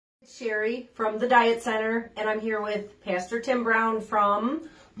Sherry from the Diet Center, and I'm here with Pastor Tim Brown from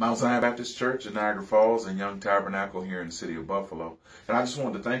Mount Zion Baptist Church in Niagara Falls and Young Tabernacle here in the city of Buffalo. And I just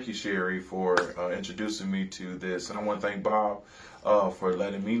wanted to thank you, Sherry, for introducing me to this. And I want to thank Bob for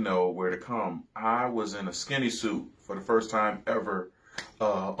letting me know where to come. I was in a skinny suit for the first time ever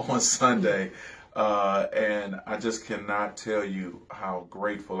on Sunday. And I just cannot tell you how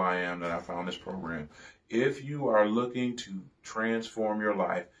grateful I am that I found this program. If you are looking to transform your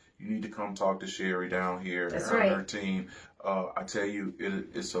life, you need to come talk to Sherry down here and her team. I tell you,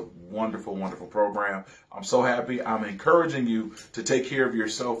 it's a wonderful, wonderful program. I'm so happy. I'm encouraging you to take care of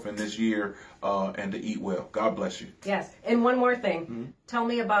yourself in this year and to eat well. God bless you. Yes. And one more thing. Tell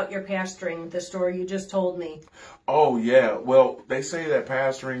me about your pastoring, the story you just told me. Oh, yeah. Well, they say that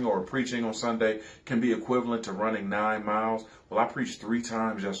pastoring or preaching on Sunday can be equivalent to running 9 miles. Well, I preached 3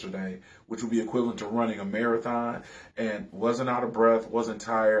 times yesterday, which would be equivalent to running a marathon, and wasn't out of breath, wasn't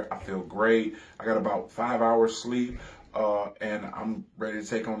tired. I feel great. I got about 5 hours sleep. And I'm ready to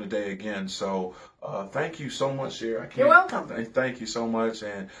take on the day again. So thank you so much, Sherry. You're welcome. Thank you so much.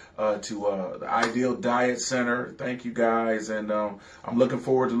 And to the Ideal Diet Center, thank you guys. And I'm looking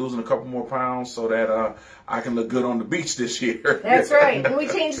forward to losing a couple more pounds so that I can look good on the beach this year. That's right. And we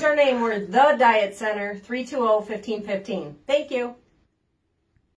changed our name. We're the Diet Center, 320-1515. Thank you.